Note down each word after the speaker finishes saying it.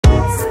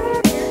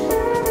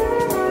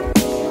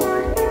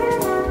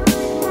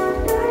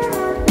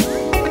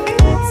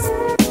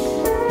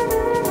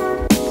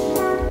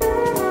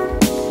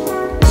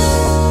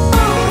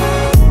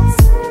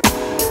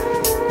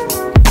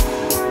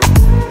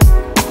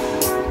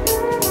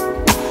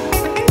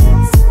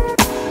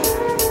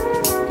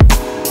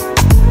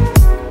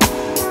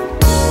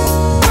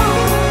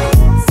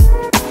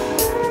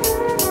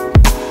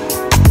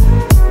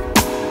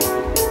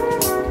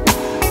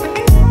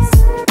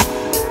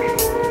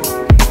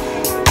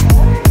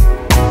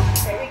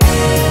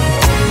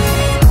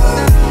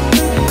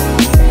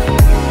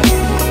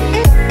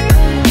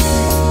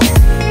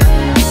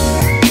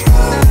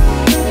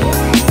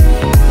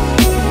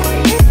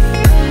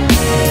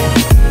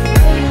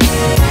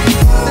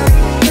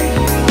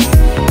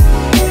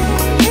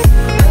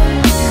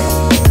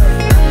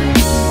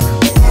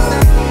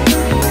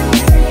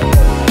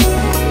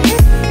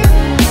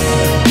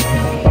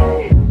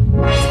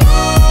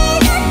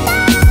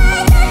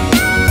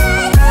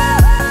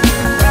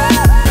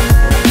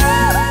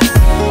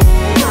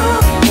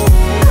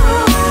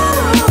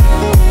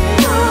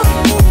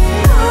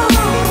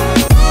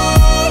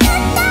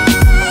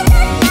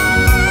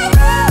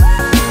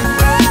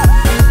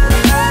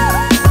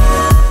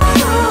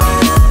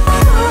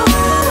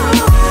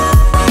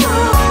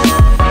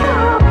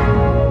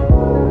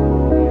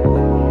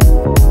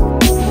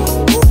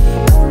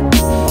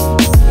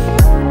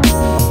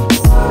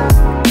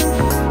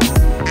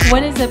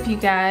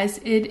guys,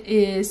 it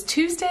is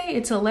Tuesday.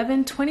 It's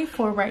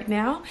 11:24 right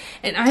now,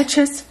 and I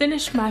just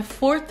finished my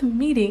 4th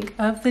meeting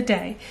of the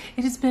day.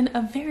 It has been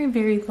a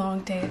very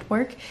long day at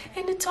work,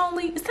 and it's not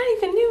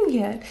even noon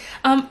yet.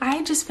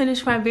 I just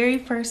finished my very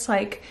first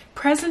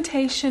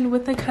presentation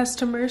with the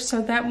customer,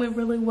 so that went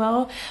really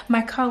well.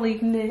 My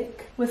colleague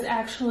Nick was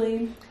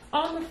actually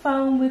on the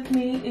phone with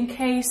me in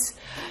case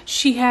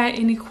she had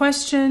any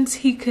questions.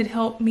 He could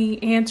help me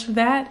answer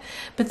that.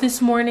 But this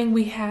morning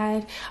we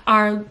had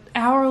our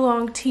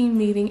hour-long team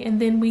meeting, and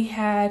then we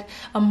had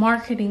a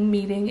marketing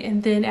meeting,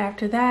 and then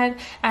after that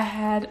I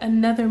had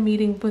another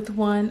meeting with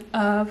one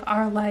of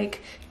our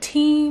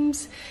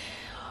teams.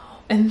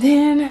 And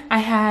then I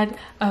had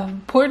an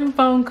important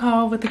phone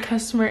call with the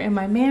customer and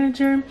my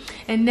manager,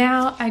 and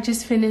now I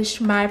just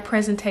finished my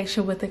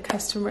presentation with the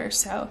customer.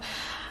 So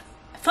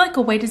I feel like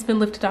a weight has been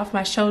lifted off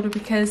my shoulder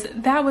because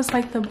that was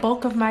the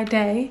bulk of my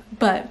day.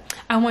 But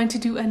I wanted to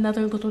do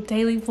another little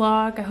daily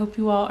vlog. I hope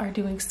you all are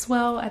doing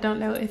swell. I don't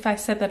know if I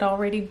said that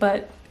already,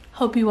 but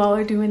hope you all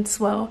are doing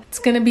swell. It's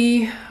gonna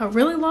be a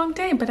really long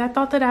day, but I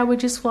thought that I would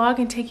just vlog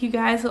and take you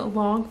guys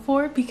along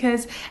for it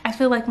because I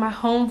feel like my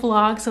home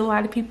vlogs, a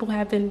lot of people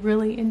have been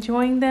really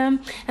enjoying them,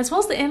 as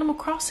well as the Animal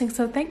Crossing.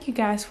 So thank you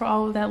guys for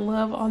all of that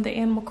love on the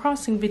Animal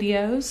Crossing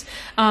videos.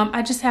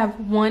 I just have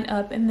one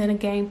up and then a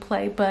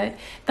gameplay, but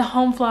the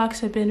home vlogs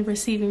have been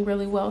receiving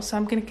really well, so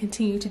I'm gonna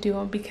continue to do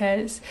them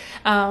because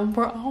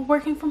we're all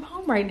working from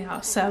home right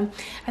now. So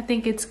I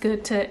think it's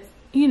good to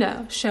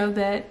show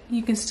that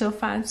you can still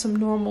find some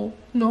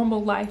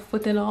normal life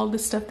within all the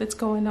stuff that's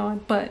going on.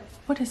 But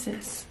what is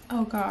this?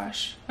 Oh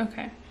gosh.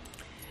 Okay.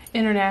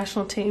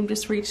 International team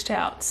just reached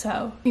out,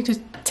 so I need to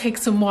take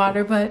some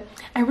water. But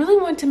I really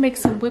want to make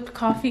some whipped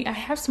coffee. I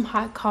have some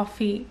hot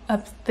coffee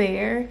up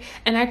there,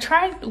 and I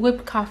tried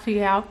whipped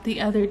coffee out the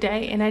other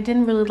day and I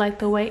didn't really like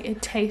the way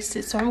it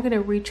tasted, so I'm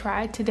gonna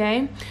retry it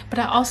today. But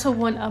I also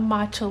want a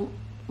matcha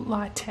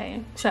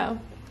latte, so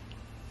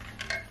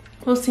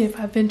we'll see if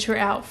I venture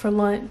out for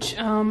lunch.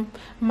 I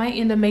might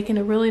end up making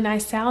a really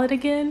nice salad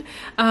again,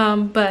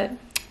 but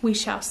we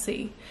shall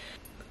see.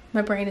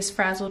 My brain is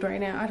frazzled right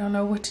now. I don't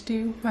know what to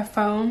do. My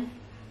phone,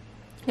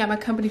 got my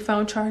company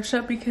phone charged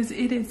up because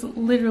it is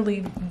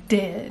literally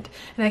dead,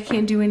 and I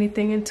can't do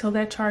anything until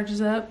that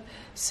charges up.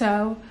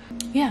 So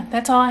yeah,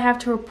 that's all I have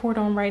to report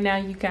on right now,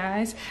 you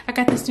guys. I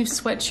got this new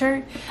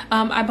sweatshirt.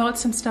 I bought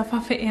some stuff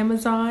off of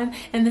Amazon,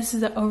 and this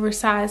is an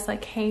oversized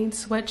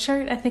Hanes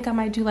sweatshirt. I think I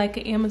might do an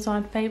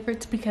Amazon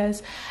favorites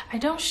because I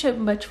don't ship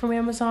much from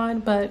Amazon,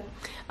 but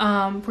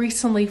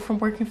recently from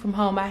working from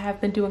home I have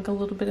been doing a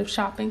little bit of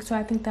shopping, so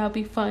I think that would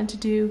be fun to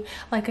do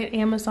an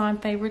Amazon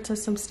favorites of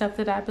some stuff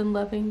that I've been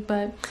loving.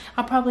 But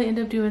I'll probably end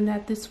up doing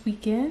that this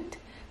weekend.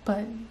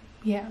 But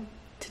yeah,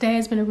 today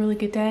has been a really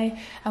good day.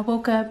 I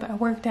woke up, I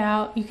worked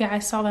out. You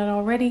guys saw that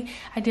already.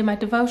 I did my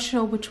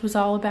devotional, which was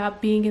all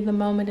about being in the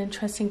moment and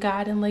trusting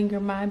God and letting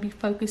your mind be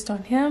focused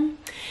on Him.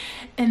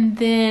 And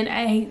then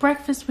I ate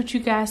breakfast, which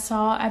you guys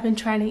saw. I've been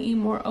trying to eat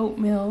more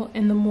oatmeal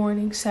in the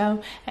morning,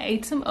 so I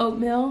ate some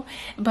oatmeal.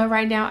 But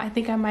right now I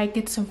think I might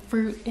get some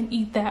fruit and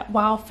eat that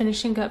while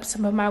finishing up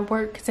some of my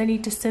work, because I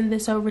need to send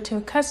this over to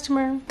a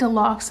customer to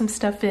log some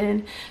stuff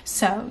in.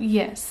 So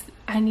yes,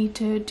 I need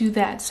to do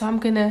that. So I'm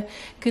gonna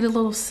get a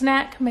little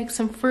snack, make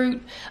some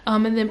fruit,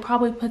 and then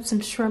probably put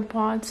some shrimp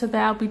on, so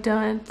that I'll be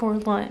done for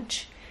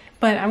lunch.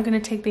 But I'm gonna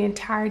take the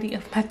entirety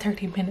of my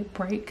 30-minute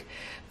break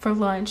for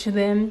lunch, and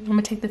then I'm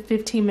gonna take the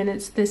 15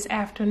 minutes this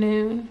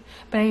afternoon.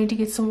 But I need to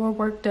get some more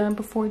work done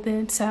before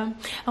then. So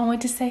I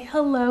want to say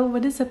hello.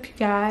 What is up, you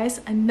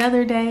guys?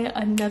 Another day,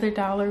 another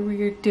dollar.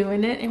 We're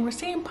doing it, and we're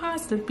staying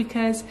positive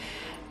because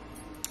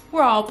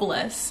we're all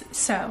blessed.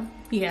 So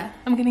yeah,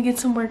 I'm gonna get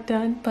some work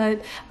done,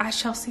 but I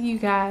shall see you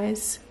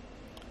guys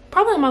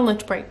probably on my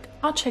lunch break.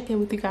 I'll check in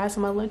with you guys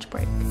on my lunch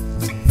break.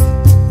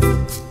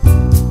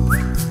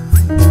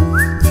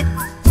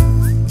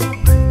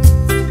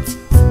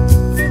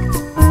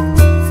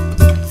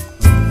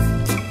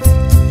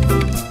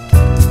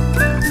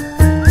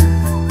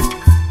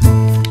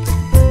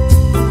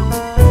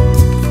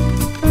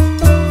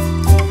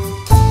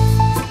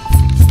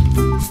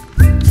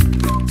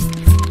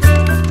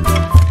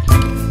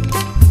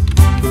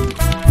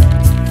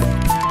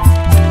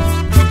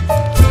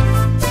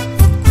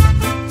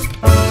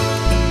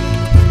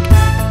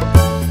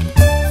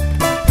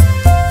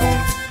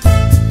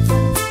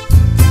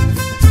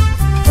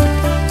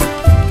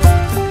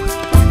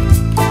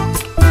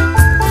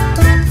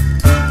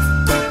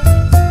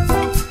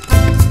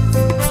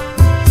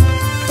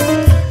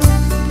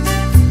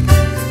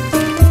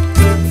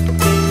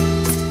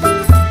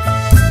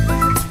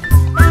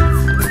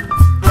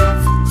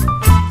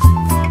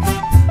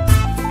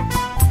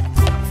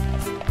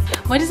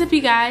 What is up,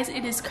 you guys?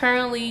 It is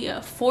currently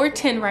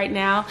 4:10 right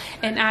now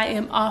and I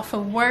am off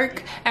of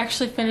work. I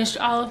actually finished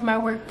all of my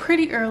work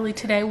pretty early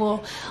today,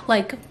 well,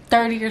 like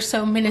 30 or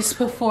so minutes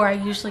before I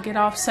usually get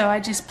off, so I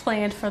just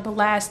planned for the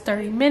last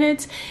 30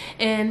 minutes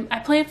and I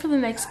planned for the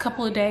next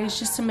couple of days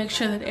just to make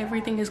sure that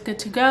everything is good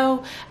to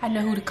go. I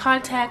know who to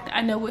contact,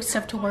 I know what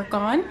stuff to work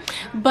on.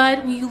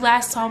 But when you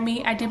last saw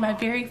me, I did my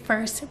very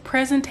first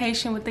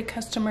presentation with the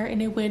customer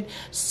and it went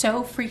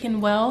so freaking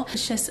well.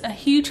 It's just a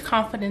huge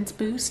confidence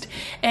boost,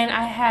 and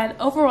I had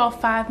overall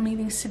 5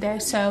 meetings today,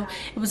 so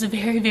it was a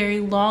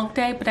very long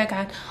day, but I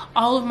got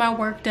all of my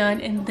work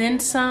done and then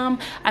some.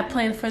 I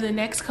planned for the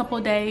next couple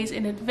of days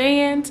in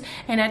advance,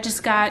 and it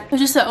was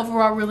just an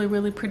overall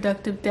really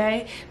productive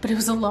day, but it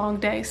was a long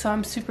day, so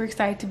I'm super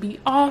excited to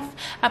be off.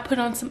 I put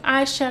on some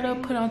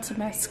eyeshadow, put on some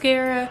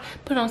mascara,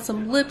 put on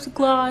some lip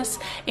gloss,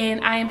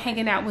 and I am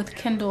hanging out with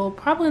Kendall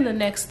probably in the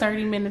next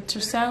 30 minutes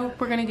or so.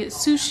 We're gonna get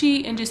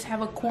sushi and just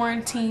have a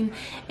quarantine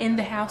in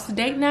the house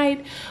date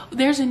night.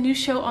 There's a new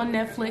show on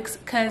Netflix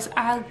because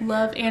I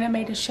love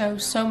animated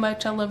shows so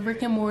much. I love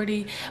Rick and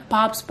Morty,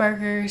 Bob's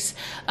Burgers,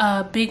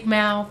 Big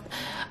Mouth,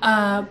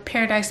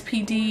 Paradise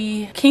PD,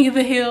 King of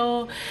the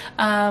Hill,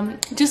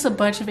 just a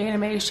bunch of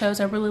animated shows.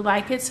 I really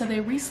like it. So they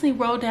recently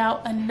rolled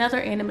out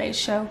another animated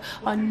show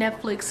on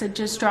Netflix that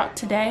just dropped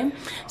today,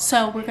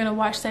 so we're gonna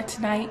watch that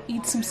tonight,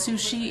 eat some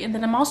sushi, and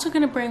then I'm also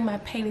gonna bring my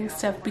painting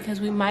stuff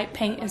because we might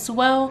paint as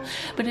well.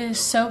 But it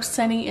is so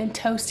sunny and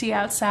toasty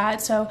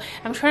outside, so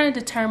I'm trying to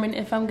determine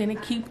if I'm gonna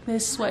keep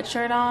this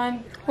sweatshirt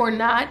on or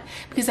not,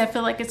 because I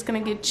feel like it's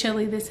gonna get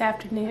chilly this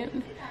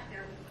afternoon.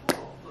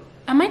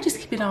 I might just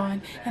keep it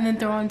on and then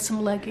throw on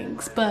some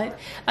leggings. But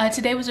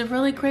today was a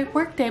really great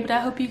work day, but I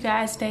hope you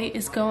guys' day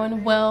is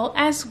going well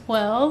as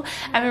well.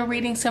 I've been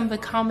reading some of the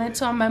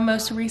comments on my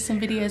most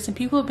recent videos and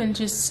people have been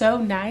just so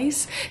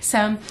nice.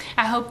 So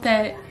I hope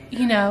that,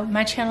 you know,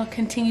 my channel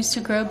continues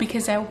to grow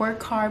because I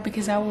work hard,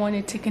 because I want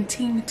it to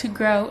continue to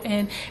grow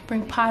and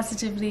bring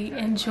positivity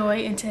and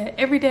joy into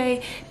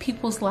everyday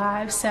people's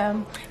lives.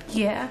 So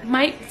yeah,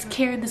 might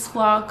carry this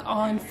vlog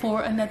on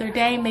for another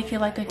day, make it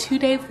like a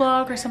 2-day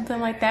vlog or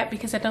something like that,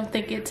 because I don't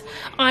think it's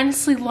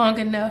honestly long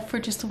enough for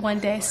just one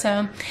day.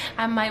 So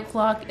I might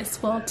vlog as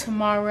well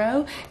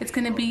tomorrow. It's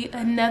gonna be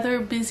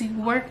another busy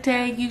work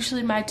day.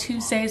 Usually my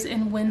Tuesdays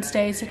and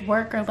Wednesdays at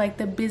work are like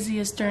the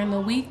busiest during the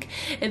week,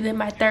 and then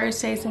my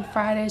Thursdays and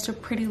Fridays are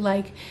pretty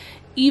like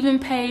even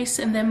pace,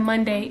 and then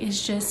Monday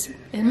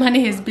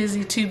is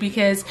busy too,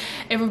 because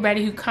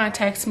everybody who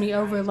contacts me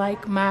over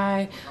like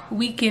my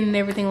weekend and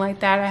everything like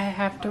that, I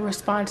have to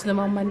respond to them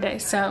on Monday.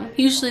 So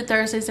usually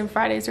Thursdays and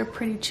Fridays are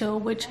pretty chill,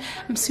 which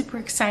I'm super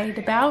excited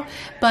about.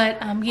 But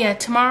yeah,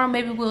 tomorrow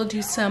maybe we'll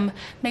do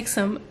make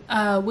some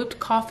whipped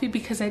coffee,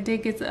 because I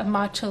did get a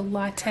matcha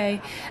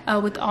latte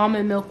with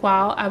almond milk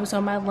while I was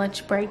on my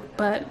lunch break.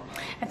 But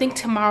I think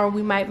tomorrow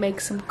we might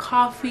make some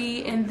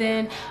coffee, and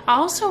then I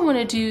also want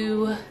to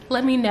do,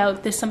 let me know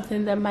if there's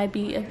something that might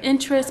be of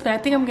interest, but I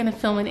think I'm gonna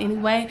film it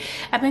anyway.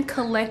 I've been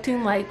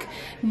collecting like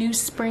new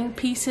spring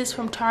pieces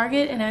from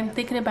Target, and I'm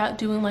thinking about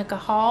doing like a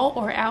haul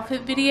or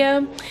outfit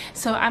video,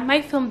 so I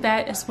might film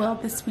that as well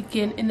this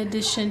weekend in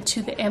addition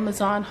to the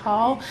Amazon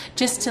haul,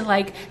 just to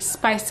like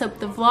spice up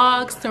the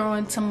vlogs, throw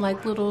in some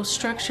like little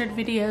structured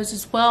videos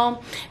as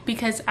well,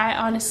 because I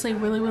honestly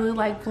really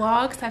like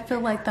vlogs. I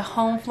feel like the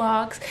home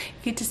vlogs,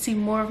 you get to see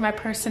more of my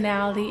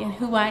personality and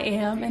who I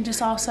am, and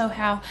just also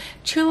how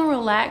chill and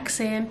relaxed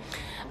and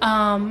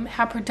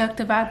how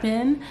productive I've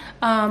been.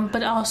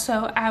 But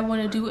also I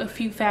want to do a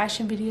few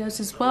fashion videos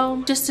as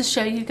well, just to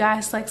show you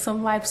guys like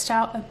some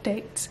lifestyle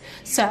updates.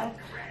 So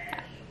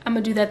I'm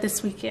gonna do that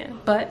this weekend,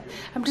 but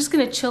I'm just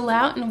gonna chill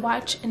out and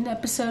watch an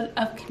episode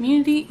of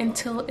Community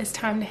until it's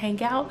time to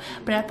hang out.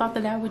 But I thought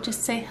that I would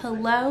just say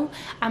hello.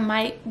 I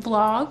might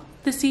vlog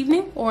this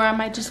evening, or I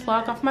might just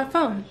vlog off my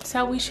phone,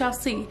 so we shall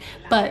see.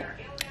 But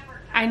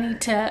I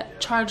need to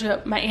charge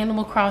up my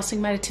Animal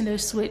Crossing, my Nintendo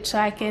Switch, so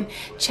I can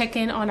check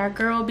in on our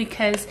girl,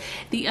 because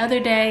the other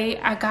day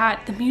I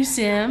got the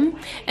museum,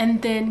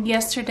 and then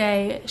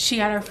yesterday she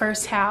got her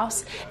first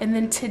house, and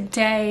then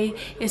today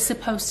is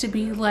supposed to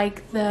be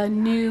like the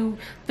new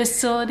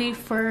facility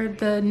for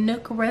the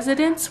Nook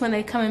residents when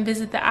they come and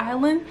visit the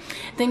island.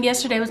 Then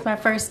yesterday was my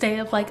first day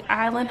of like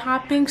island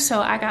hopping,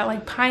 so I got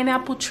like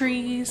pineapple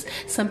trees,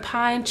 some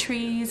pine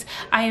trees.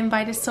 I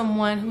invited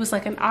someone who was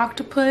like an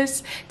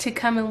octopus to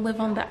come and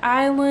live on the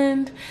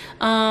island.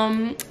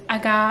 I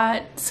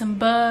got some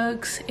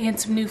bugs and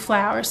some new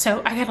flowers,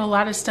 so I got a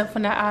lot of stuff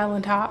when I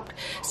island hopped.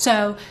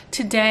 So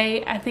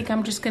today I think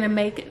I'm just gonna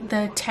make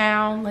the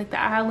town, like the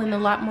island, a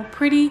lot more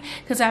pretty,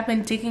 because I've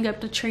been digging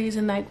up the trees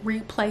and like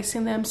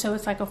replacing them so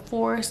it's like a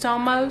forest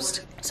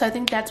almost. So I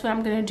think that's what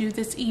I'm gonna do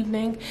this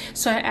evening.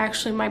 So I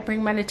actually might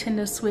bring my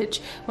Nintendo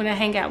Switch when I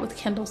hang out with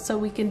Kendall, so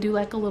we can do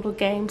like a little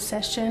game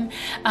session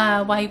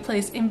while he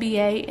plays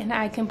NBA and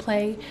I can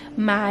play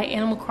my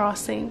Animal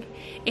Crossing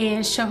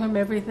and show him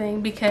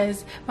everything,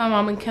 because my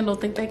mom and Kendall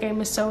think that game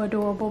is so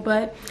adorable.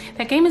 But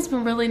that game has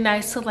been really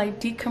nice to like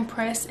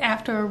decompress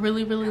after a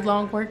really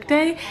long work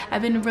day.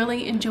 I've been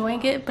really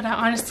enjoying it, but I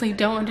honestly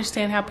don't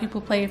understand how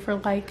people play it for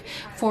like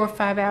 4 or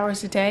 5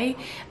 hours a day.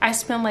 I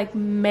spend like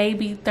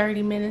maybe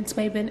 30 minutes,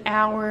 maybe an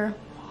hour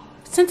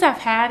since I've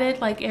had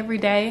it, like every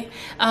day,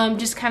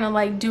 just kind of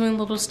like doing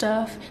little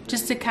stuff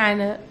just to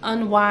kind of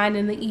unwind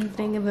in the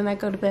evening, and then I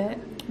go to bed.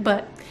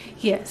 But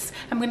yes,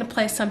 I'm gonna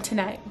play some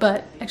tonight,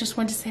 but I just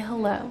wanted to say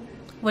hello.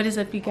 What is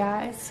up, you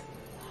guys?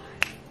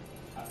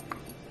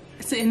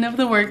 It's the end of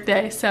the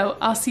workday, so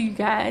I'll see you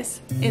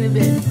guys in a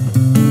bit.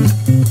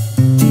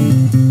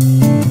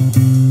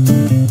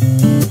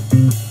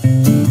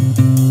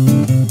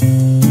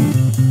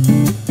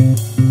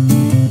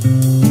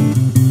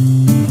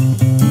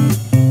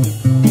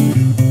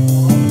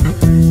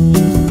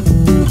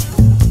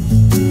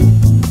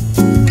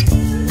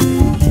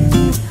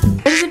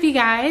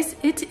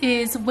 It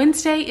is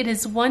Wednesday, it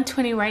is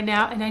 1:20 right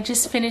now, and I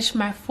just finished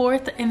my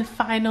 4th and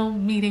final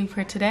meeting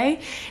for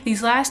today.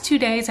 These last 2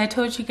 days, I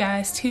told you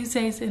guys,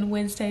 Tuesdays and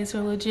Wednesdays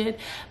are legit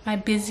my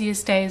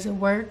busiest days at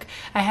work.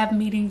 I have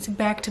meetings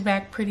back to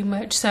back pretty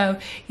much. So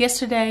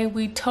yesterday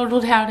we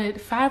totaled out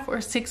at 5 or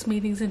 6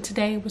 meetings, and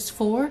today was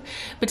 4.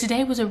 But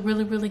today was a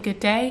really good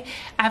day.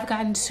 I've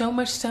gotten so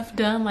much stuff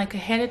done like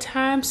ahead of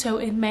time, so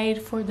it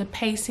made for the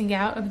pacing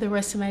out of the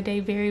rest of my day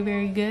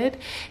very good.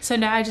 So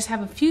now I just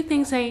have a few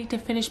things I need to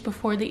finish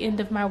before the end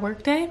of my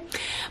workday.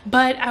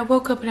 But I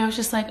woke up and I was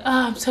just like,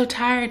 oh, I'm so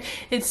tired.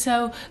 It's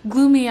so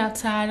gloomy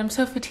outside. I'm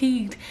so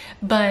fatigued.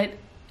 But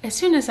as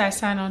soon as I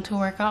sign on to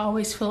work, I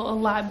always feel a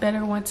lot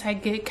better once I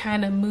get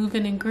kind of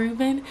moving and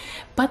grooving.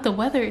 But the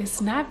weather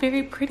is not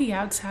very pretty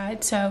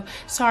outside, so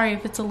sorry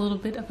if it's a little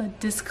bit of a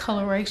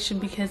discoloration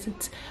because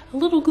it's a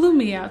little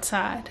gloomy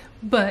outside.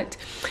 But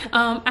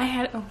I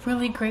had a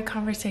really great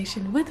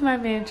conversation with my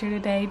manager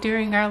today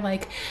during our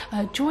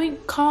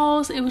joint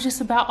calls. It was just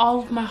about all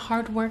of my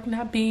hard work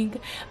not being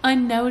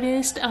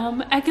unnoticed.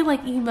 I get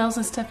like emails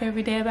and stuff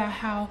every day about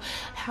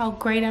how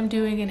great I'm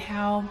doing and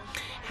how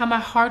my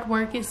hard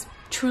work is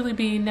truly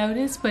being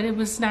noticed, but it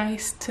was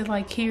nice to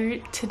like hear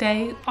it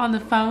today on the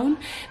phone,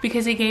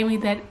 because it gave me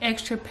that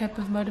extra pep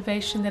of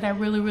motivation that I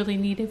really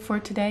needed for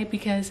today,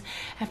 because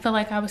I feel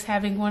like I was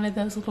having one of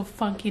those little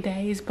funky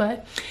days,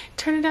 but it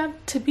turned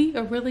out to be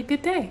a really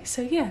good day.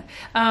 So yeah,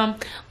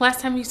 last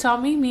time you saw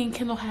me and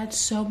Kendall had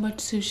so much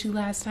sushi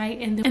last night,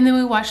 and then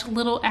we watched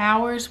Little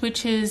Hours,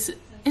 which is,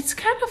 it's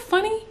kind of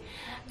funny.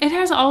 It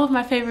has all of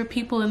my favorite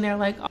people in there,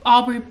 like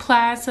Aubrey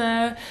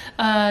Plaza,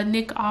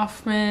 Nick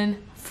Offerman,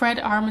 Fred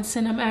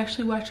Armisen. I'm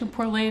actually watching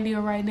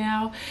Portlandia right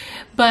now,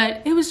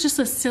 but it was just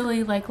a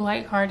silly, like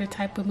lighthearted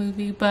type of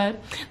movie.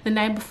 But the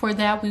night before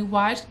that, we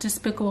watched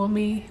Despicable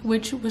Me,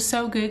 which was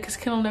so good because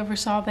Kendall never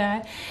saw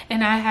that,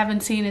 and I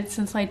haven't seen it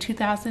since like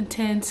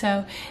 2010.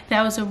 So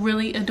that was a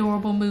really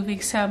adorable movie.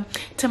 So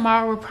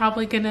tomorrow we're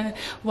probably gonna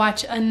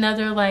watch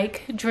another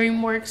like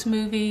DreamWorks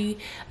movie,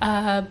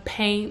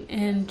 paint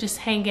and just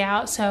hang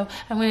out. So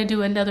I'm gonna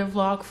do another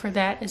vlog for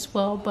that as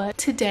well. But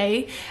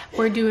today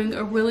we're doing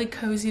a really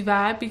cozy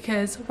vibe,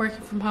 because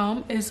working from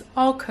home is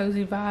all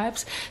cozy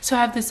vibes. So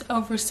I have this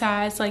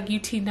oversized like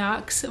UT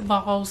Knox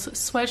Vols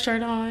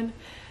sweatshirt on,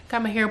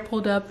 got my hair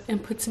pulled up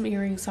and put some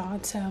earrings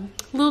on, so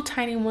little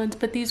tiny ones,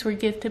 but these were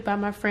gifted by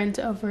my friends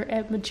over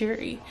at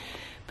Majuri.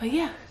 But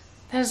yeah,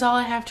 that is all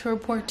I have to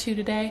report to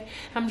today.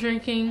 I'm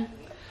drinking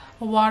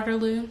a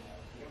Waterloo.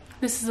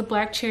 This is a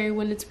black cherry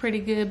one. It's pretty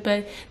good,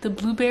 but the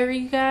blueberry,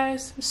 you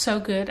guys,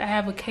 so good. I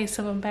have a case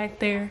of them back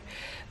there.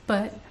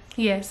 But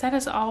yes, that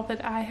is all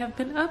that I have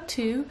been up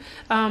to.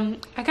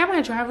 I got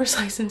my driver's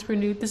license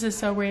renewed. This is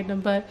so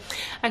random, but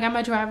I got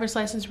my driver's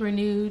license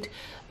renewed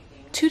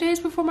 2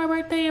 days before my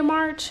birthday in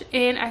March,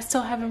 and I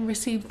still haven't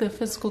received the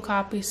physical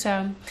copy,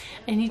 so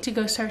I need to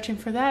go searching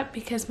for that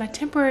because my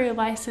temporary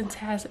license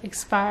has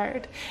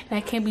expired and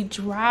I can't be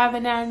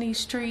driving down these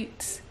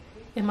streets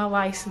and my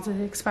license is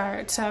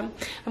expired. So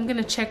I'm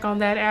gonna check on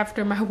that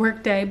after my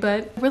work day,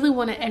 but I really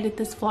want to edit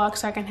this vlog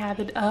so I can have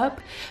it up.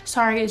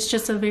 Sorry, it's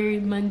just a very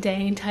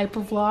mundane type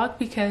of vlog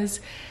because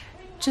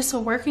just a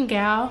working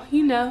gal,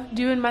 you know,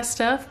 doing my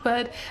stuff.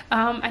 But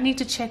I need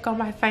to check on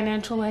my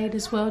financial aid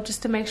as well,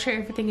 just to make sure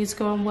everything is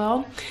going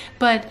well.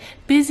 But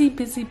busy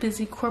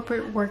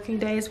corporate working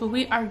days, but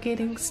we are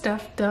getting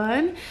stuff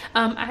done.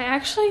 I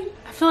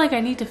feel like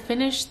I need to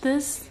finish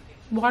this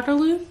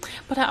Waterloo,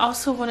 but I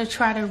also want to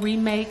try to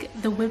remake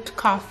the whipped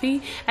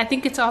coffee. I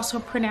think it's also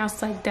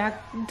pronounced like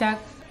let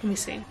me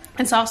see.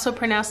 It's also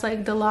pronounced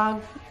like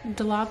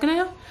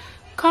dalgona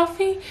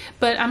coffee,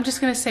 but I'm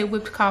just gonna say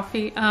whipped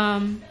coffee.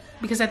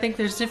 because I think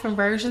there's different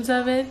versions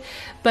of it,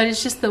 but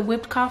it's just the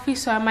whipped coffee,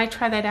 so I might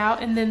try that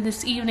out. And then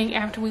this evening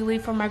after we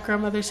leave from my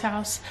grandmother's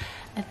house,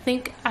 I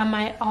think I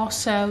might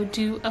also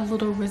do a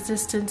little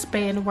resistance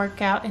band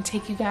workout and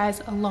take you guys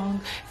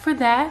along for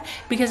that,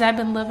 because I've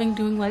been loving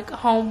doing like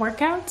home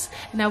workouts,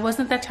 and I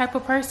wasn't that type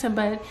of person,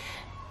 but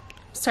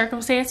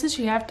circumstances,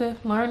 you have to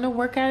learn to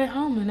work out at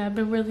home, and I've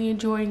been really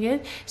enjoying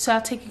it. So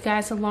I'll take you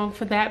guys along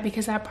for that,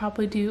 because I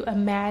probably do a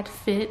Mad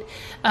Fit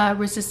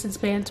resistance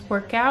bands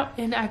workout,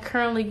 and I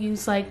currently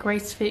use like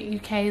Grace Fit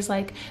UK's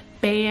like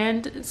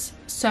bands,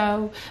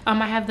 so I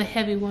have the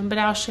heavy one, but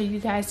I'll show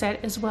you guys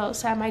that as well.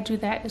 So I might do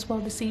that as well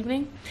this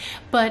evening.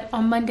 But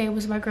on Monday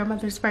was my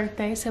grandmother's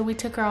birthday, so we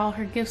took her all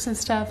her gifts and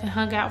stuff and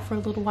hung out for a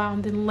little while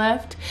and then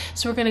left.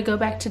 So we're gonna go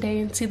back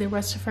today and see the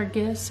rest of her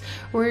gifts.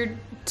 We're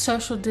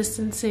social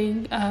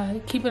distancing,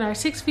 keeping our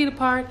 6 feet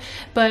apart,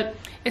 but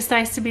it's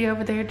nice to be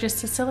over there just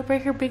to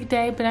celebrate her big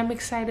day. But I'm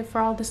excited for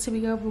all this to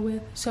be over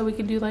with, so we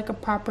can do like a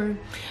proper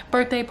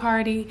birthday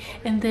party,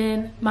 and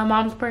then my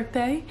mom's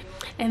birthday,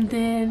 and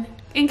then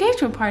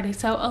engagement party.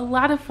 So a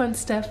lot of fun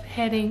stuff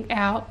heading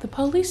out. The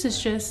police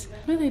is just,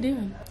 what are they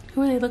doing?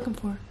 Who are they looking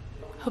for?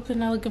 Hope they're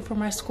not looking for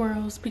my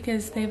squirrels,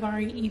 because they've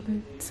already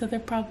eaten, so they're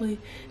probably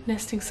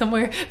nesting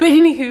somewhere. But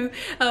anywho,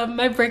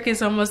 my break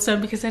is almost done,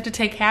 because I had to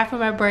take half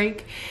of my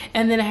break,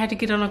 and then I had to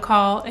get on a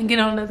call and get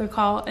on another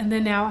call, and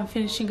then now I'm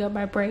finishing up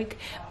my break.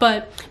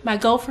 But my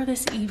goal for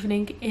this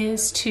evening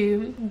is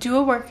to do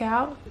a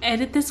workout,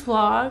 edit this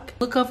vlog,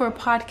 look over a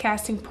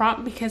podcasting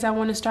prompt, because I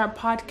want to start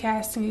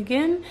podcasting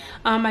again.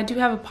 I do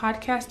have a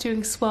podcast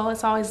doing Swell.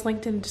 It's always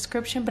linked in the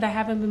description, but I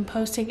haven't been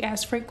posting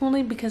as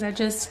frequently because I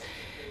just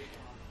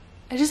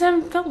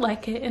haven't felt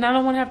like it, and I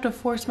don't want to have to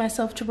force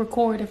myself to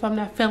record if I'm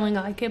not feeling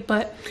like it.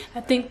 But I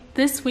think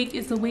this week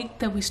is the week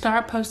that we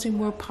start posting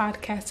more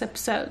podcast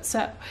episodes.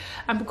 So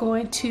I'm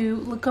going to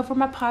look over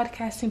my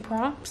podcasting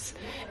prompts,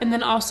 and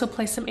then also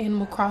play some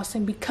Animal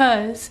Crossing,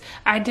 because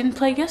I didn't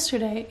play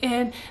yesterday.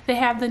 And they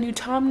have the new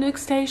Tom Nook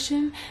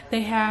station,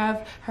 they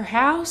have her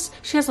house,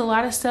 she has a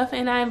lot of stuff,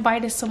 and I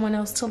invited someone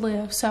else to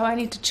live, so I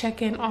need to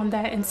check in on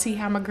that and see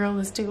how my girl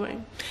is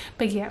doing.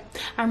 But yeah,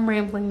 I'm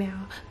rambling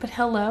now. But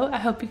hello, I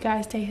hope you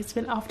guys' day has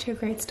been off to a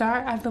great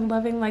start. I've been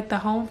loving like the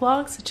home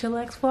vlogs, the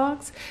chillax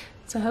vlogs,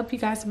 so I hope you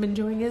guys have been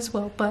enjoying it as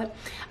well. But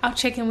I'll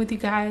check in with you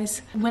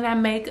guys when I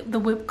make the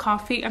whipped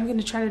coffee. I'm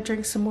gonna try to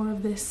drink some more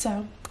of this,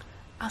 so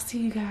I'll see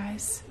you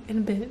guys in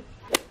a bit.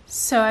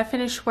 So I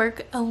finished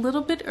work a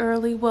little bit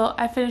early. Well,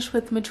 I finished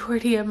with the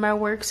majority of my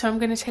work, so I'm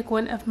going to take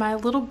one of my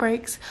little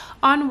breaks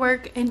on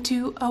work and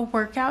do a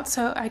workout.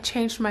 So I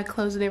changed my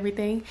clothes and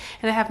everything,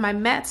 and I have my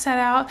mat set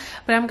out,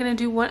 but I'm going to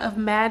do one of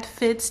Mad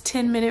Fit's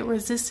 10-minute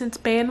resistance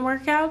band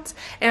workouts,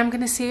 and I'm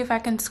going to see if I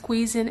can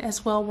squeeze in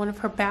as well one of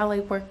her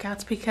ballet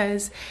workouts,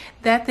 because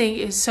that thing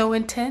is so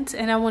intense,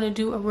 and I want to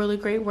do a really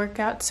great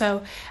workout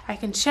so I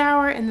can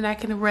shower and then I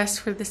can rest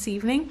for this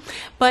evening.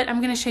 But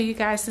I'm going to show you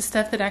guys the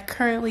stuff that I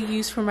currently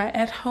use for my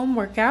at-home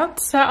workouts.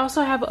 So I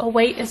also have a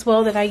weight as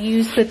well that I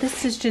use, but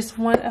this is just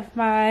one of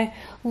my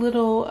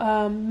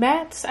little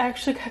mats. I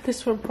actually got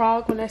this from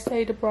Prague when I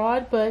stayed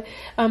abroad, but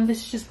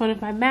this is just one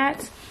of my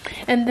mats.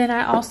 And then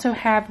I also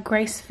have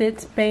Grace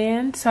Fit's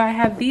bands. So I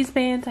have these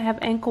bands, I have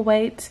ankle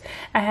weights,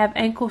 I have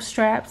ankle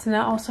straps, and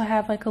I also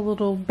have like a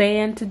little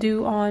band to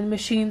do on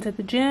machines at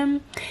the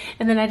gym.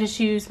 And then I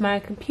just use my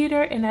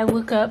computer and I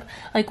look up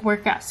like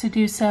workouts to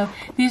do. So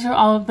these are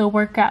all of the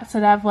workouts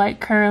that I've like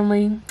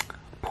currently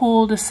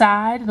pulled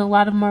aside, and a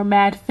lot of them are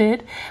Mad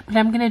Fit. But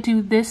I'm going to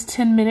do this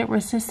 10-minute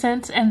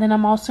resistance, and then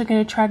I'm also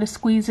going to try to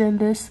squeeze in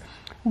this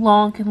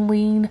long and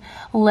lean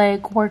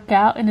leg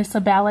workout, and it's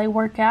a ballet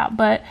workout.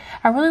 But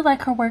I really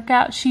like her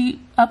workout. She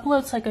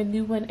uploads like a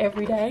new one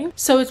every day,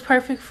 so it's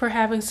perfect for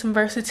having some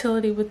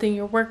versatility within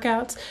your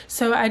workouts.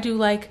 So I do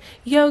like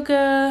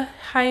yoga,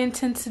 high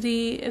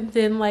intensity, and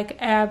then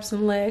like abs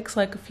and legs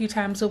like a few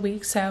times a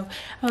week. So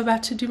I'm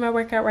about to do my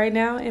workout right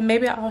now, and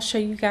maybe I'll show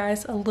you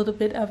guys a little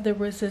bit of the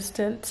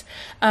resistance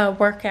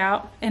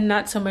workout, and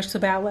not so much the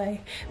ballet,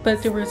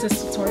 but the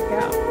resistance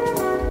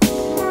workout.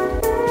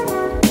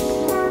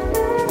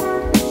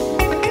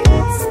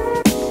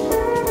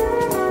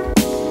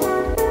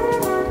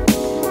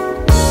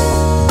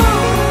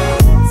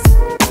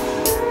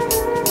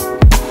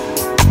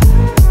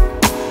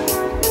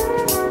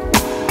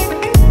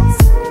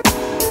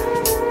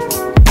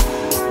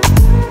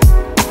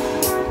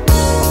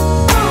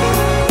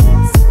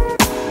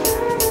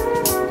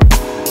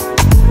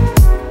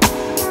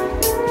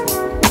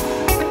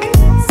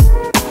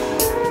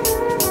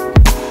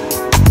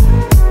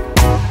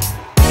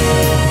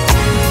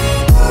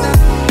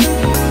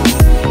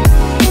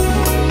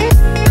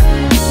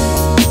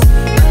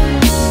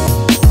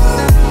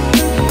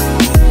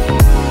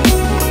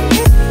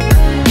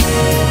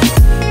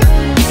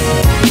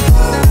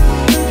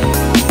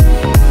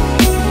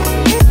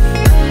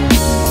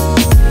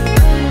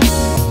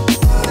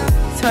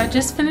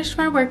 finished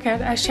my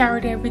workout. I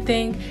showered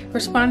everything,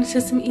 responded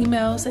to some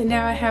emails, and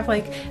now I have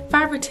like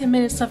 5 or 10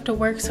 minutes left to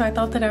work, so I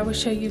thought that I would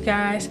show you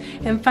guys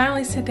and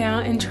finally sit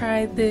down and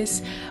try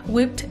this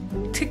whipped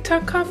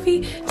TikTok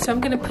coffee. So I'm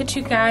gonna put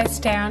you guys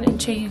down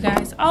and show you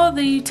guys all of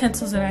the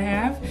utensils that I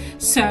have.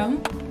 So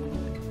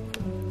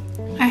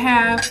I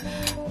have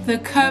the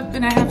cup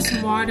and I have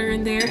some water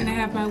in there, and I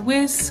have my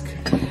whisk,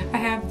 I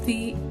have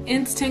the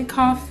instant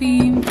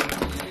coffee,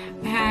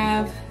 I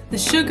have the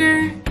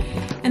sugar,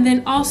 and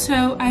then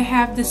also I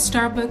have the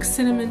Starbucks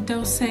cinnamon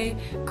dulce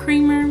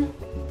creamer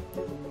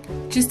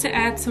just to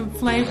add some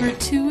flavor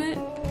to it.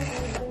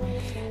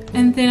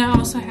 And then I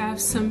also have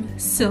some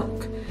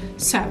silk.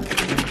 So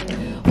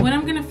what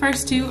I'm gonna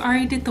first do, I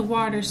already did the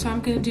water, so I'm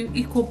gonna do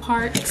equal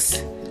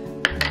parts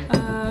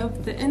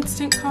of the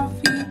instant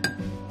coffee.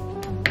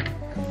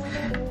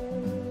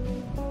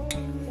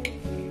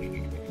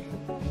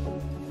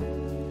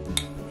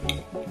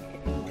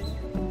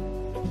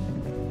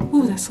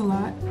 Ooh, that's a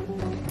lot.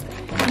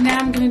 And now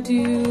I'm gonna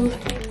do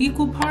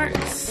equal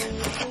parts.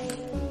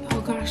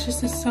 Oh gosh,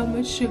 this is so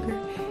much sugar.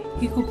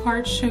 Equal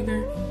parts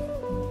sugar.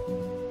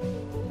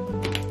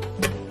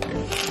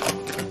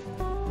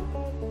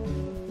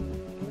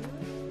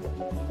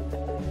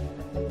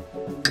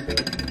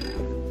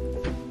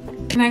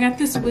 And I got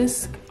this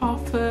whisk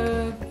off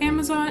of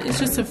Amazon. It's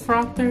just a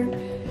frother.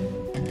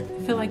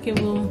 I feel like it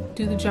will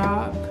do the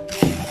job.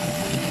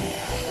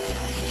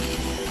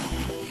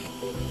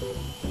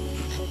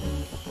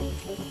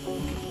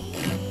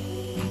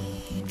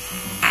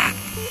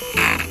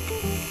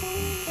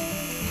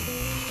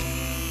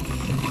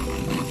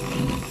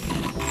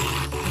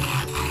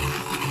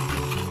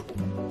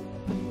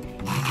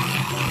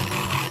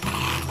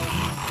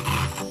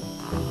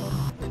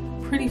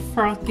 Pretty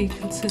frothy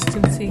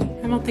consistency.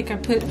 I don't think I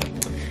put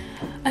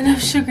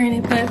enough sugar in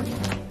it, but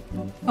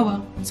oh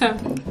well. So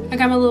I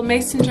got my little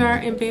mason jar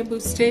and bamboo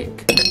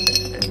stick.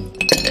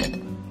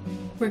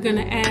 We're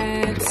gonna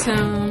add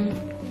some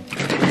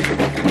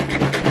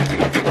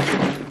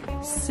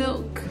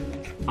silk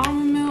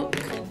almond milk.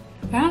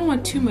 But I don't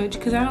want too much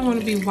because I don't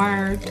want to be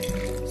wired.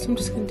 So I'm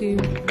just gonna do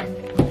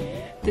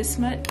this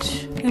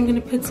much. I'm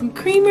gonna put some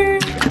creamer.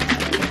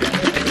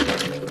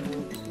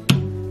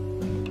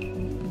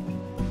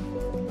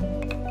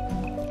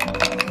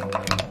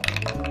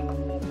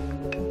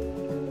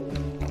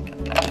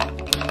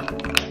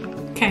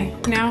 Okay,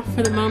 now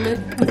for the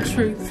moment of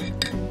truth.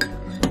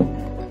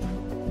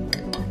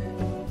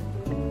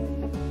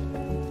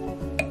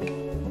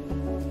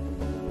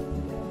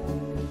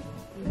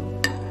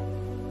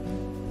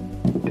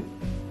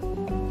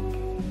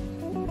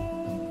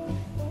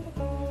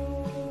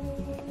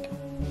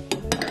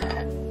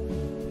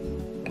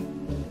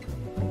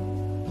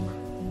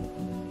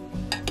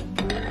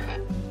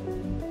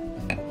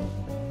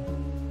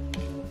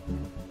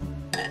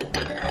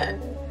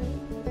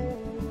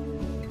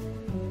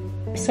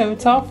 So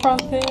it's all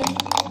frothed in.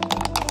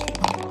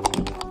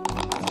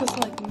 Just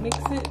like mix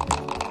it.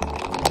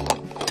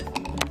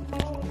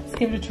 Let's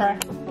give it a try.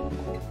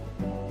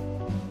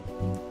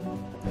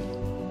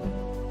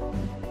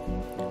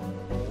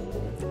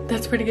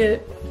 That's pretty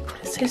good.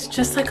 It tastes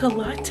just like a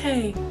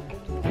latte.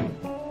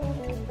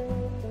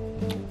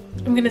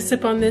 I'm gonna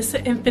sip on this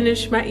and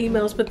finish my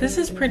emails, but this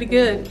is pretty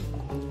good.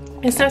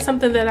 It's not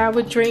something that I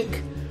would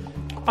drink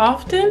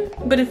often,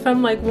 but if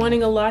I'm like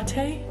wanting a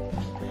latte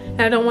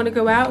and I don't want to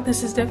go out,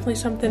 this is definitely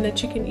something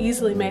that you can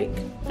easily make.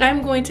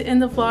 I'm going to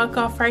end the vlog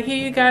off right here,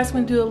 you guys. I'm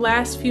going to do the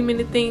last few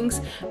minute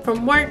things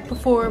from work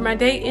before my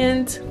day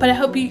ends. But I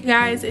hope you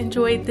guys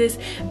enjoyed this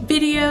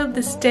video,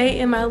 this day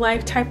in my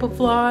life type of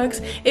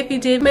vlogs. If you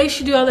did, make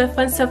sure you do all that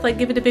fun stuff like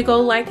give it a big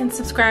old like and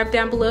subscribe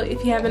down below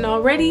if you haven't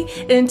already.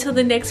 And until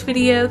the next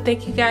video,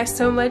 thank you guys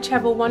so much.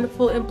 Have a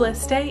wonderful and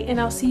blessed day, and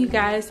I'll see you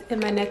guys in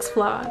my next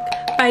vlog.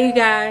 Bye, you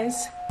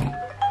guys.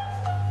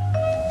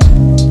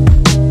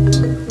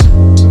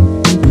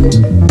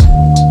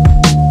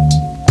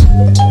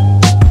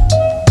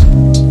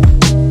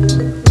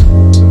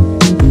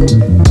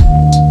 Thank you.